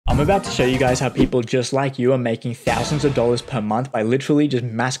about to show you guys how people just like you are making thousands of dollars per month by literally just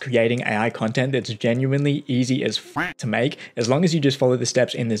mass creating AI content that's genuinely easy as f to make, as long as you just follow the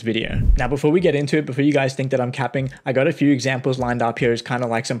steps in this video. Now, before we get into it, before you guys think that I'm capping, I got a few examples lined up here as kind of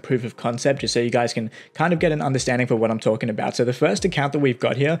like some proof of concept, just so you guys can kind of get an understanding for what I'm talking about. So the first account that we've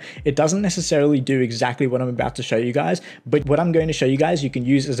got here, it doesn't necessarily do exactly what I'm about to show you guys, but what I'm going to show you guys, you can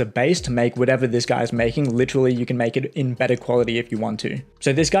use as a base to make whatever this guy's making. Literally, you can make it in better quality if you want to.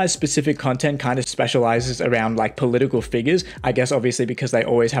 So this guy's specific content kind of specializes around like political figures, I guess obviously because they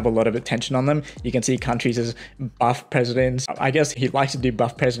always have a lot of attention on them. You can see countries as buff presidents. I guess he likes to do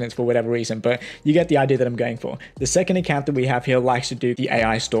buff presidents for whatever reason, but you get the idea that I'm going for. The second account that we have here likes to do the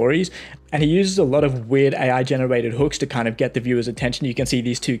AI stories, and he uses a lot of weird AI generated hooks to kind of get the viewer's attention. You can see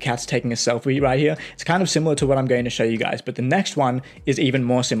these two cats taking a selfie right here. It's kind of similar to what I'm going to show you guys, but the next one is even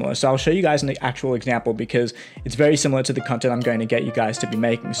more similar. So I'll show you guys an actual example because it's very similar to the content I'm going to get you guys to be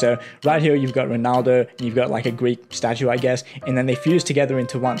making. So right here, you've got Ronaldo, and you've got like a Greek statue, I guess, and then they fuse together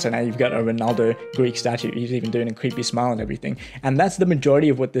into one. So now you've got a Ronaldo Greek statue. He's even doing a creepy smile and everything. And that's the majority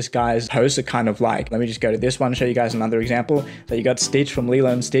of what this guy's posts are kind of like. Let me just go to this one, show you guys another example. So you got Stitch from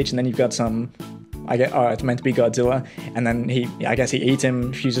Lilo and Stitch, and then you've got some, I guess, oh, it's meant to be Godzilla, and then I guess he eats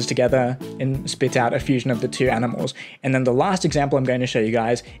him, fuses together, and spits out a fusion of the two animals. And then the last example I'm going to show you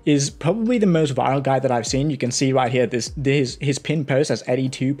guys is probably the most viral guy that I've seen. You can see right here, his pinned post has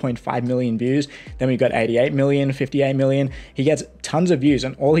 82.5 million views. Then we've got 88 million, 58 million. He gets tons of views,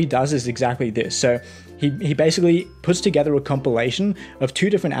 and all he does is exactly this. So he basically puts together a compilation of two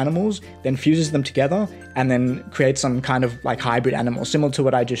different animals, then fuses them together, and then creates some kind of like hybrid animal, similar to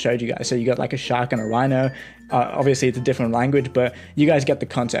what I just showed you guys. So you got like a shark and a rhino. Obviously, it's a different language, but you guys get the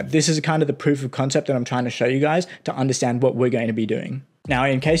concept. This is kind of the proof of concept that I'm trying to show you guys to understand what we're going to be doing. Now,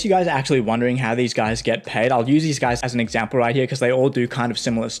 in case you guys are actually wondering how these guys get paid, I'll use these guys as an example right here because they all do kind of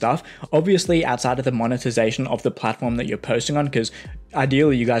similar stuff. Obviously, outside of the monetization of the platform that you're posting on, because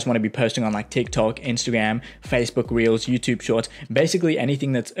ideally you guys want to be posting on like TikTok, Instagram, Facebook Reels, YouTube Shorts, basically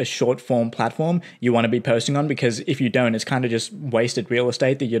anything that's a short form platform you want to be posting on, because if you don't, it's kind of just wasted real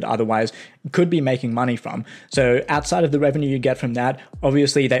estate that you'd otherwise could be making money from. So outside of the revenue you get from that,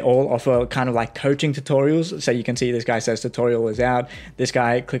 obviously they all offer kind of like coaching tutorials. So you can see this guy says tutorial is out. This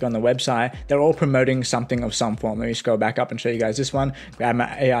guy, click on the website. They're all promoting something of some form. Let me scroll back up and show you guys this one. Grab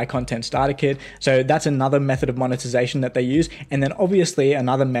my AI content starter kit. So that's another method of monetization that they use. And then obviously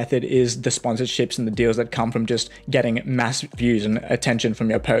another method is the sponsorships and the deals that come from just getting mass views and attention from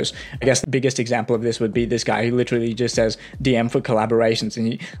your posts. I guess the biggest example of this would be this guy who literally just says DM for collaborations.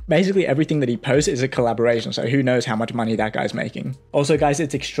 And basically everything that he posts is a collaboration. So who knows how much money that guy's making. Also guys,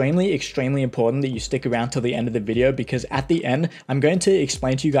 it's extremely important that you stick around till the end of the video, because at the end, I'm going to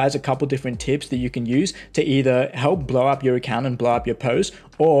explain to you guys a couple different tips that you can use to either help blow up your account and blow up your post,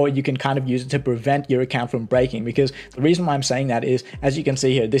 or you can kind of use it to prevent your account from breaking. Because the reason why I'm saying that is, as you can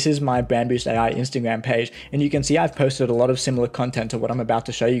see here, this is my Brand Boost AI Instagram page, and you can see I've posted a lot of similar content to what I'm about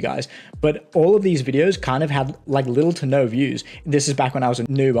to show you guys, but all of these videos kind of had like little to no views. This is back when I was a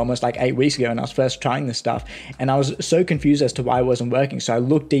noob, almost like 8 weeks ago, and I was first trying this stuff, and I was so confused as to why it wasn't working. So I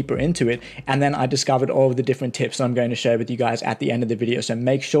looked deeper into it, and then I discovered all of the different tips that I'm going to share with you guys at the end of the video. So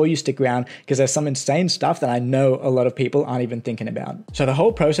make sure you stick around, because there's some insane stuff that I know a lot of people aren't even thinking about. So the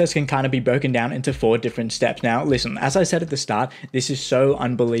whole process can kind of be broken down into 4 different steps. Now, listen, as I said at the start, this is so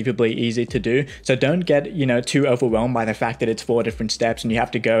unbelievably easy to do. So don't get, too overwhelmed by the fact that it's 4 different steps and you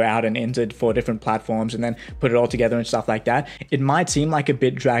have to go out and enter 4 different platforms and then put it all together and stuff like that. It might seem like a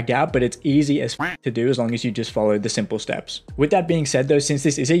bit dragged out, but it's easy as to do as long as you just follow the simple steps. With that being said though, since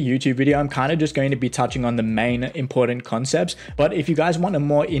this is a YouTube video, I'm kind of just going to be touching on the main important concepts. But if you guys want a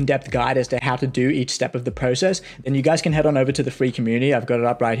more in-depth guide as to how to do each step of the process, then you guys can head on over to the free community. I've got it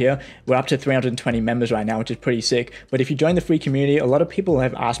up right here. We're up to 320 members right now, which is pretty sick. But if you join the free community, a lot of people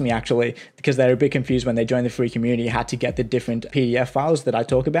have asked me actually, because they're a bit confused when they join the free community, how to get the different PDF files that I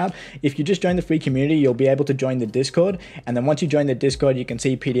talk about. If you just join the free community, you'll be able to join the Discord. And then once you join the Discord, you can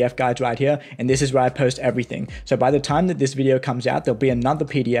see PDF guides right here. And this is where I post everything. So by the time that this video comes out, there'll be another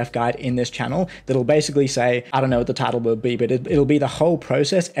PDF guide in this channel that'll basically say, I don't know what the title will be, but it'll be the whole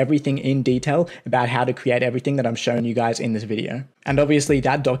process, everything in detail about how to create everything that I'm showing you guys in this video. And obviously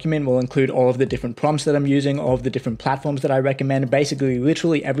that document will include all of the different prompts that I'm using, all of the different platforms that I recommend, recommend basically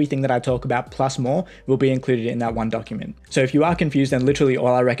literally everything that I talk about plus more will be included in that one document. So if you are confused, then literally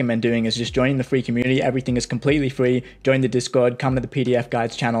all I recommend doing is just joining the free community. Everything is completely free. Join the Discord, come to the PDF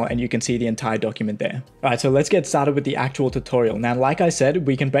guides channel, and you can see the entire document there. All right, so let's get started with the actual tutorial. Now, like I said,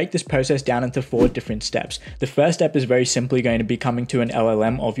 we can break this process down into 4 different steps. The first step is very simply going to be coming to an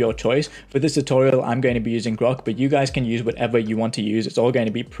LLM of your choice. For this tutorial, I'm going to be using Grok, but you guys can use whatever you want to use. It's all going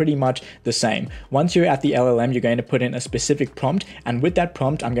to be pretty much the same. Once you're at the LLM, you're going to put in a specific prompt, and with that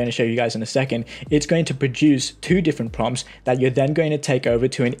prompt, I'm going to show you guys in a second, it's going to produce 2 different prompts that you're then going to take over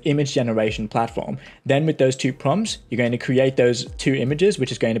to an image generation platform. Then with those 2 prompts, you're going to create those 2 images,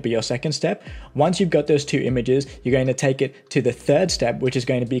 which is going to be your second step. Once you've got those 2 images, you're going to take it to the third step, which is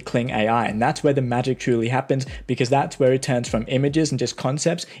going to be Kling AI. And that's where the magic truly happens, because that's where it turns from images and just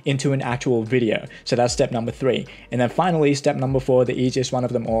concepts into an actual video. So that's step number 3. And then finally, step number 4, the easiest one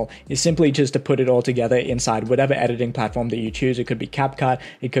of them all, is simply just to put it all together inside whatever editing platform that you choose. It could be CapCut,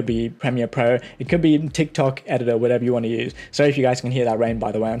 it could be Premiere Pro, it could be TikTok editor, whatever you want to use. So if you guys can hear that rain,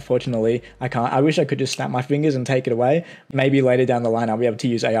 by the way, unfortunately, I can't. I wish I could just snap my fingers and take it away. Maybe later down the line, I'll be able to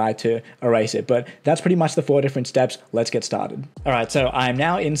use AI to erase it. But that's pretty much the 4 different steps. Let's get started. All right, so I'm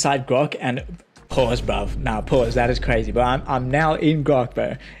now inside Grok, and pause, bruv. Now pause, that is crazy. But I'm now in Grok,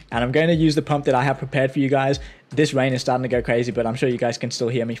 bro. And I'm going to use the prompt that I have prepared for you guys. This rain is starting to go crazy, but I'm sure you guys can still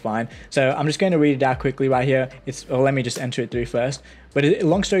hear me fine. So I'm just going to read it out quickly right here. Let me just enter it through first. But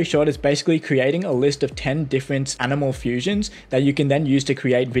long story short, it's basically creating a list of 10 different animal fusions that you can then use to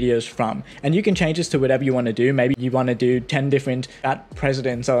create videos from. And you can change this to whatever you want to do. Maybe you want to do 10 different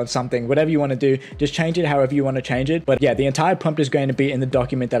presidents or something, whatever you want to do, just change it however you want to change it. But yeah, the entire prompt is going to be in the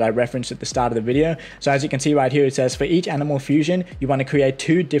document that I referenced at the start of the video. So as you can see right here, it says for each animal fusion, you want to create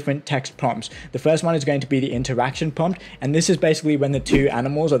 2 different text prompts. The first one is going to be the interaction prompt. And this is basically when the 2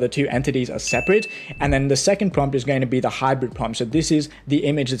 animals or the 2 entities are separate. And then the second prompt is going to be the hybrid prompt. So this is the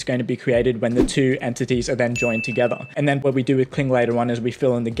image that's going to be created when the 2 entities are then joined together. And then what we do with Kling later on is we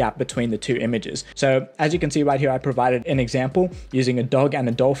fill in the gap between the 2 images. So as you can see right here, I provided an example using a dog and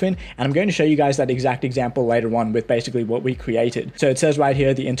a dolphin, and I'm going to show you guys that exact example later on with basically what we created. So it says right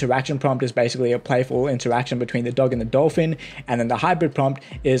here, the interaction prompt is basically a playful interaction between the dog and the dolphin, and then the hybrid prompt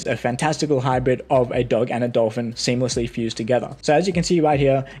is a fantastical hybrid of a dog and a dolphin seamlessly fused together. So as you can see right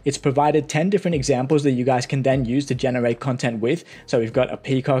here, it's provided 10 different examples that you guys can then use to generate content with. So we've got a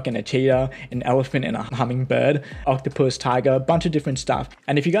peacock and a cheetah, an elephant and a hummingbird, octopus, tiger, a bunch of different stuff.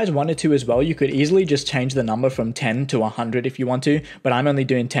 And if you guys wanted to as well, you could easily just change the number from 10 to 100 if you want to, but I'm only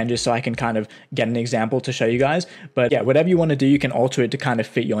doing 10 just so I can kind of get an example to show you guys. But yeah, whatever you want to do, you can alter it to kind of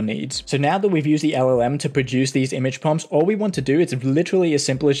fit your needs. So now that we've used the LLM to produce these image prompts, all we want to do is literally as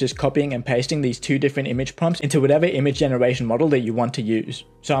simple as just copying and pasting these 2 different image prompts into whatever image generation model that you want to use.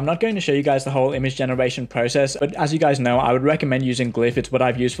 So I'm not going to show you guys the whole image generation process, but as you guys know, I would recommend using Glyph. It's what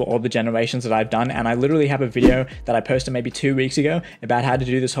I've used for all the generations that I've done, and I literally have a video that I posted maybe 2 weeks ago about how to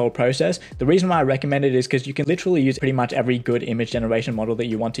do this whole process. The reason why I recommend it is because you can literally use pretty much every good image generation model that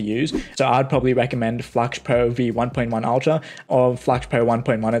you want to use. So I'd probably recommend Flux Pro V1.1 Ultra or Flux Pro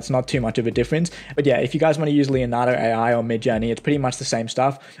 1.1. It's not too much of a difference. But yeah, if you guys want to use Leonardo AI or Midjourney, it's pretty much the same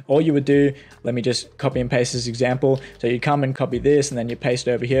stuff. All you would do, let me just copy and paste this example. So you come and copy this and then you paste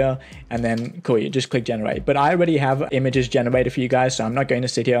it over here, and then cool, you just click generate. But I already have images generated for you guys, so I'm not going to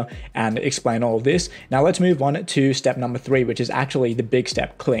sit here and explain all of this. Now let's move on to step number 3, which is actually the big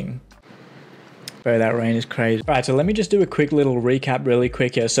step, Kling. Bro, that rain is crazy. All right, so let me just do a quick little recap really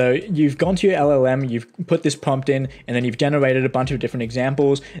quick here. So you've gone to your LLM, you've put this prompt in, and then you've generated a bunch of different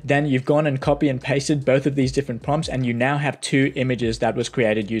examples. Then you've gone and copy and pasted both of these different prompts, and you now have 2 images that was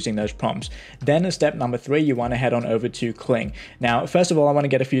created using those prompts. Then step number 3, you want to head on over to Kling. Now, first of all, I want to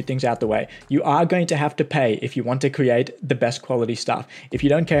get a few things out the way. You are going to have to pay if you want to create the best quality stuff. If you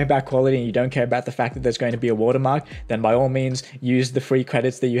don't care about quality and you don't care about the fact that there's going to be a watermark, then by all means, use the free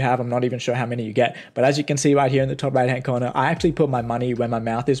credits that you have. I'm not even sure how many you get. But as you can see right here in the top right hand corner, I actually put my money where my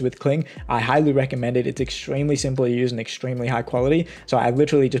mouth is with Kling. I highly recommend it. It's extremely simple to use and extremely high quality. So I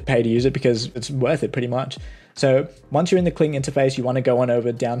literally just pay to use it because it's worth it pretty much. So once you're in the Kling interface, you want to go on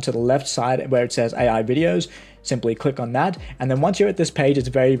over down to the left side where it says AI videos. Simply click on that. And then once you're at this page, it's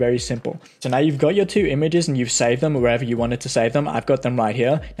very, very simple. So now you've got your 2 images and you've saved them wherever you wanted to save them. I've got them right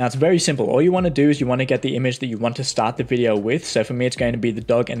here. Now it's very simple. All you want to do is you want to get the image that you want to start the video with. So for me, it's going to be the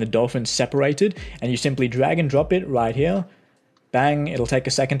dog and the dolphin separated. And you simply drag and drop it right here. Bang, it'll take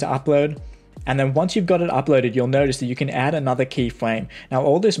a second to upload. And then once you've got it uploaded, you'll notice that you can add another keyframe. Now,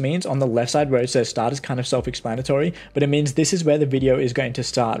 all this means on the left side where it says start is kind of self-explanatory, but it means this is where the video is going to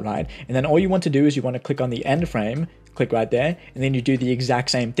start, right? And then all you want to do is you want to click on the end frame, click right there, and then you do the exact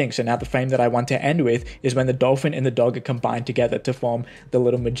same thing. So now the frame that I want to end with is when the dolphin and the dog are combined together to form the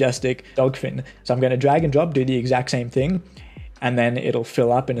little majestic dog fin. So I'm going to drag and drop, do the exact same thing, and then it'll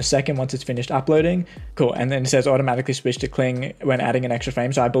fill up in a second once it's finished uploading. Cool. And then it says automatically switch to Kling when adding an extra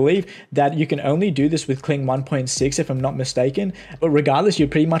frame. So I believe that you can only do this with Kling 1.6 if I'm not mistaken. But regardless, you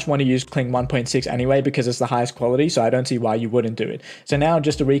pretty much want to use Kling 1.6 anyway because it's the highest quality. So I don't see why you wouldn't do it. So now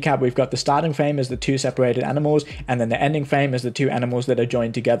just to recap, we've got the starting frame as the two separated animals, and then the ending frame as the two animals that are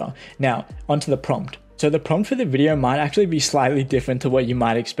joined together. Now onto the prompt. So the prompt for the video might actually be slightly different to what you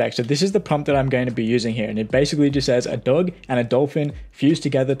might expect. So this is the prompt that I'm going to be using here. And it basically just says a dog and a dolphin fused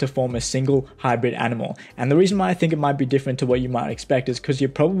together to form a single hybrid animal. And the reason why I think it might be different to what you might expect is because you're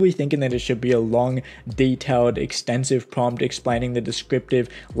probably thinking that it should be a long, detailed, extensive prompt explaining the descriptive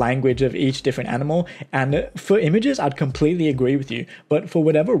language of each different animal. And for images, I'd completely agree with you. But for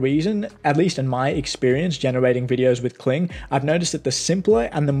whatever reason, at least in my experience generating videos with Kling, I've noticed that the simpler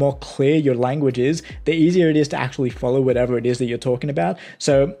and the more clear your language is, the easier it is to actually follow whatever it is that you're talking about.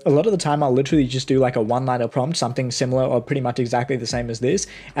 So a lot of the time I'll literally just do like a one-liner prompt, something similar or pretty much exactly the same as this,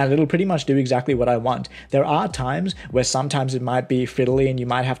 and it'll pretty much do exactly what I want. There are times where sometimes it might be fiddly and you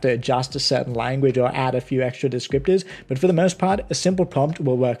might have to adjust a certain language or add a few extra descriptors, but for the most part, a simple prompt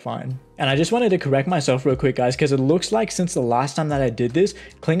will work fine. And I just wanted to correct myself real quick, guys, because it looks like since the last time that I did this,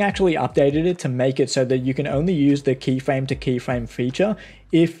 Kling actually updated it to make it so that you can only use the keyframe to keyframe feature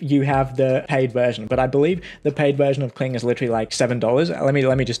if you have the paid version. But I believe the paid version of Kling is literally like $7.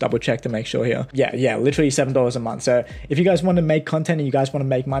 Let me just double check to make sure here. Yeah, literally $7 a month. So if you guys want to make content and you guys want to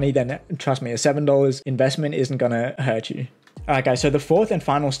make money, then trust me, a $7 investment isn't gonna hurt you. Alright guys, so the fourth and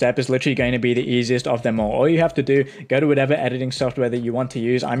final step is literally going to be the easiest of them all. All you have to do, go to whatever editing software that you want to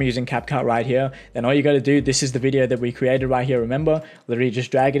use. I'm using CapCut right here. Then all you got to do, this is the video that we created right here, remember? Literally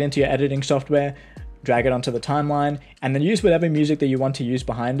just drag it into your editing software, drag it onto the timeline, and then use whatever music that you want to use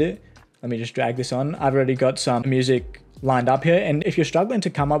behind it. Let me just drag this on. I've already got some music lined up here, and if you're struggling to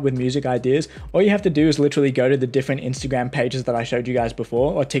come up with music ideas, all you have to do is literally go to the different Instagram pages that I showed you guys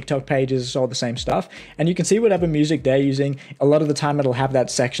before, or TikTok pages. It's all the same stuff, and you can see whatever music they're using. A lot of the time it'll have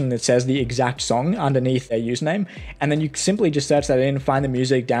that section that says the exact song underneath their username, and then you simply just search that in, find the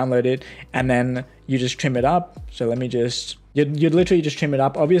music, download it, and then you just trim it up. So let me just You'd literally just trim it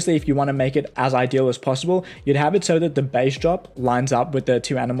up. Obviously, if you want to make it as ideal as possible, you'd have it so that the bass drop lines up with the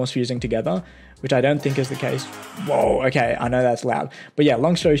two animals fusing together, which I don't think is the case. Whoa, okay, I know that's loud. But yeah,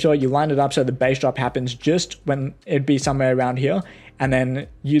 long story short, you line it up so the bass drop happens just when it'd be somewhere around here, and then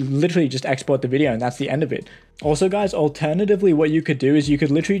you literally just export the video, and that's the end of it. Also guys, alternatively, what you could do is you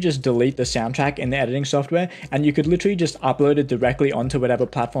could literally just delete the soundtrack in the editing software, and you could literally just upload it directly onto whatever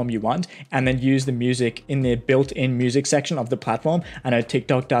platform you want, and then use the music in the built-in music section of the platform. I know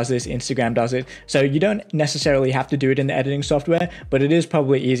TikTok does this, Instagram does it, so you don't necessarily have to do it in the editing software, but it is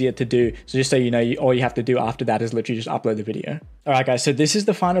probably easier to do. So just so you know, all you have to do after that is literally just upload the video. Alright guys, so this is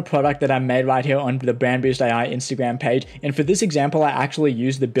the final product that I made right here on the Brand Boost AI Instagram page, and for this example, I actually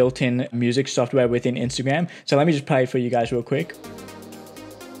used the built-in music software within Instagram. So let me just play it for you guys real quick.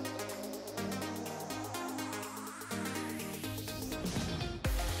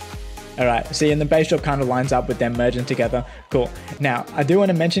 All right, see, and the bass drop kind of lines up with them merging together. Cool. Now, I do want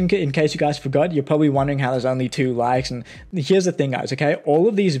to mention, in case you guys forgot, you're probably wondering how there's only 2 likes. And here's the thing, guys, okay? All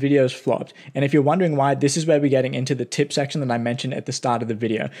of these videos flopped. And if you're wondering why, this is where we're getting into the tip section that I mentioned at the start of the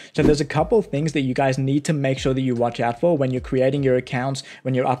video. So there's a couple of things that you guys need to make sure that you watch out for when you're creating your accounts,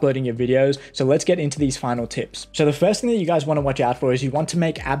 when you're uploading your videos. So let's get into these final tips. So the first thing that you guys want to watch out for is you want to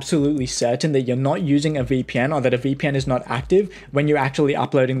make absolutely certain that you're not using a VPN, or that a VPN is not active when you're actually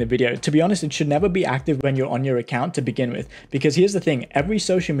uploading the video. To be honest, it should never be active when you're on your account to begin with, because here's the thing, every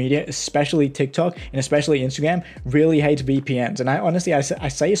social media, especially TikTok and especially Instagram, really hates VPNs. And I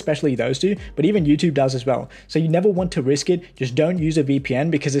say especially those two, but even YouTube does as well. So you never want to risk it. Just don't use a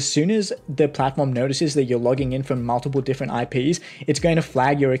VPN, because as soon as the platform notices that you're logging in from multiple different IPs, it's going to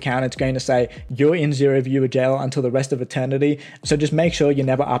flag your account. It's going to say you're in zero viewer jail until the rest of eternity. So just make sure you're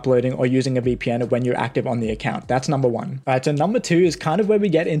never uploading or using a VPN when you're active on the account. That's number 1. All right, so number 2 is kind of where we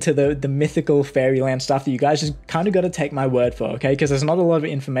get into the mythical fairyland stuff that you guys just kind of got to take my word for, okay? Because there's not a lot of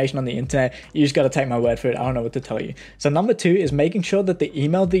information on the internet. You just got to take my word for it. I don't know what to tell you. So number 2 is making sure that the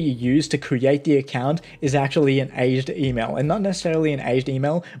email that you use to create the account is actually an aged email, and not necessarily an aged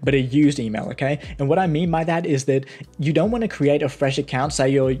email, but a used email, okay? And what I mean by that is that you don't want to create a fresh account. Say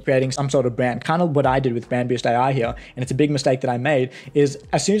you're creating some sort of brand, kind of what I did with Brand Boost AI here, and it's a big mistake that I made, is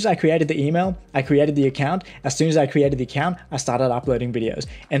as soon as I created the email, I created the account. As soon as I created the account, I started uploading videos.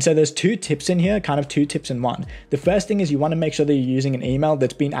 And so there's two tips in here, kind of two tips in one. The first thing is you want to make sure that you're using an email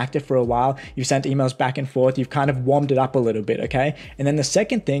that's been active for a while. You've sent emails back and forth. You've kind of warmed it up a little bit, okay? And then the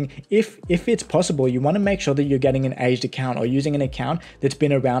second thing, if it's possible, you want to make sure that you're getting an aged account or using an account that's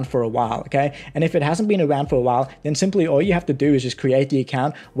been around for a while, okay? And if it hasn't been around for a while, then simply all you have to do is just create the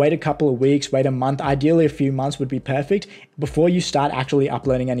account, wait a couple of weeks, wait a month, ideally a few months would be perfect before you start actually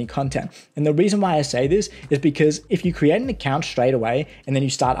uploading any content. And the reason why I say this is because if you create an account straight away and then you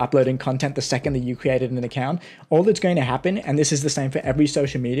start uploading content the second that you created an account, all that's going to happen, and this is the same for every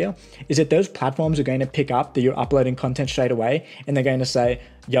social media, is that those platforms are going to pick up that you're uploading content straight away and they're going to say,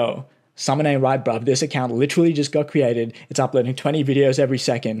 yo, something ain't right, bruv. This account literally just got created. It's uploading 20 videos every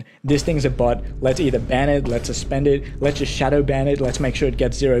second. This thing's a bot. Let's either ban it, let's suspend it, let's just shadow ban it, let's make sure it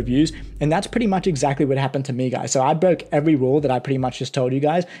gets 0 views. And that's pretty much exactly what happened to me, guys. So I broke every rule that I pretty much just told you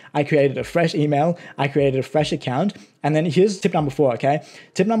guys. I created a fresh email, I created a fresh account, and then here's tip number 4, okay?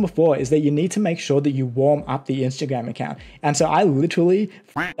 Tip number 4 is that you need to make sure that you warm up the Instagram account. And so I literally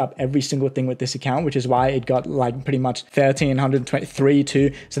f***ed up every single thing with this account, which is why it got like pretty much 1,323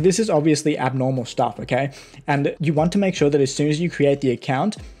 too. So this is obviously abnormal stuff, okay? And you want to make sure that as soon as you create the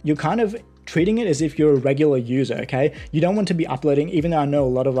account, you're kind of treating it as if you're a regular user, okay? You don't want to be uploading, even though I know a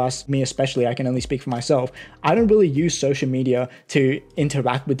lot of us, me especially, I can only speak for myself, I don't really use social media to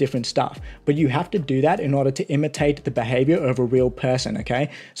interact with different stuff, but you have to do that in order to imitate the behavior of a real person, okay?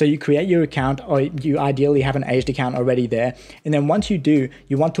 So you create your account, or you ideally have an aged account already there, and then once you do,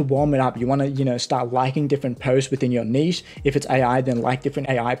 you want to warm it up. You want to, start liking different posts within your niche. If it's AI, then like different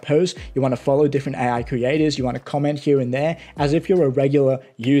AI posts. You want to follow different AI creators. You want to comment here and there as if you're a regular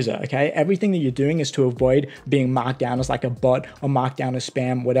user, okay? Everything that you're doing is to avoid being marked down as like a bot or marked down as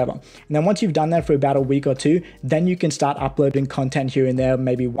spam, whatever. And then once you've done that for about a week or two, then you can start uploading content here and there,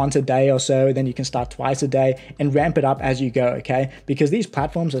 maybe once a day or so. Then you can start twice a day and ramp it up as you go, okay? Because these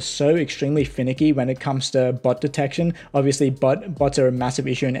platforms are so extremely finicky when it comes to bot detection. Obviously, bots are a massive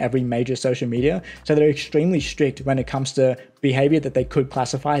issue in every major social media. So they're extremely strict when it comes to behavior that they could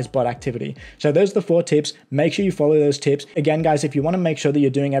classify as bot activity. So those are the 4 tips. Make sure you follow those tips. Again, guys, if you want to make sure that you're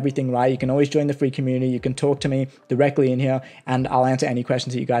doing everything right, you can always join the free community. You can talk to me directly in here and I'll answer any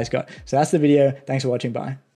questions that you guys got. So that's the video. Thanks for watching. Bye.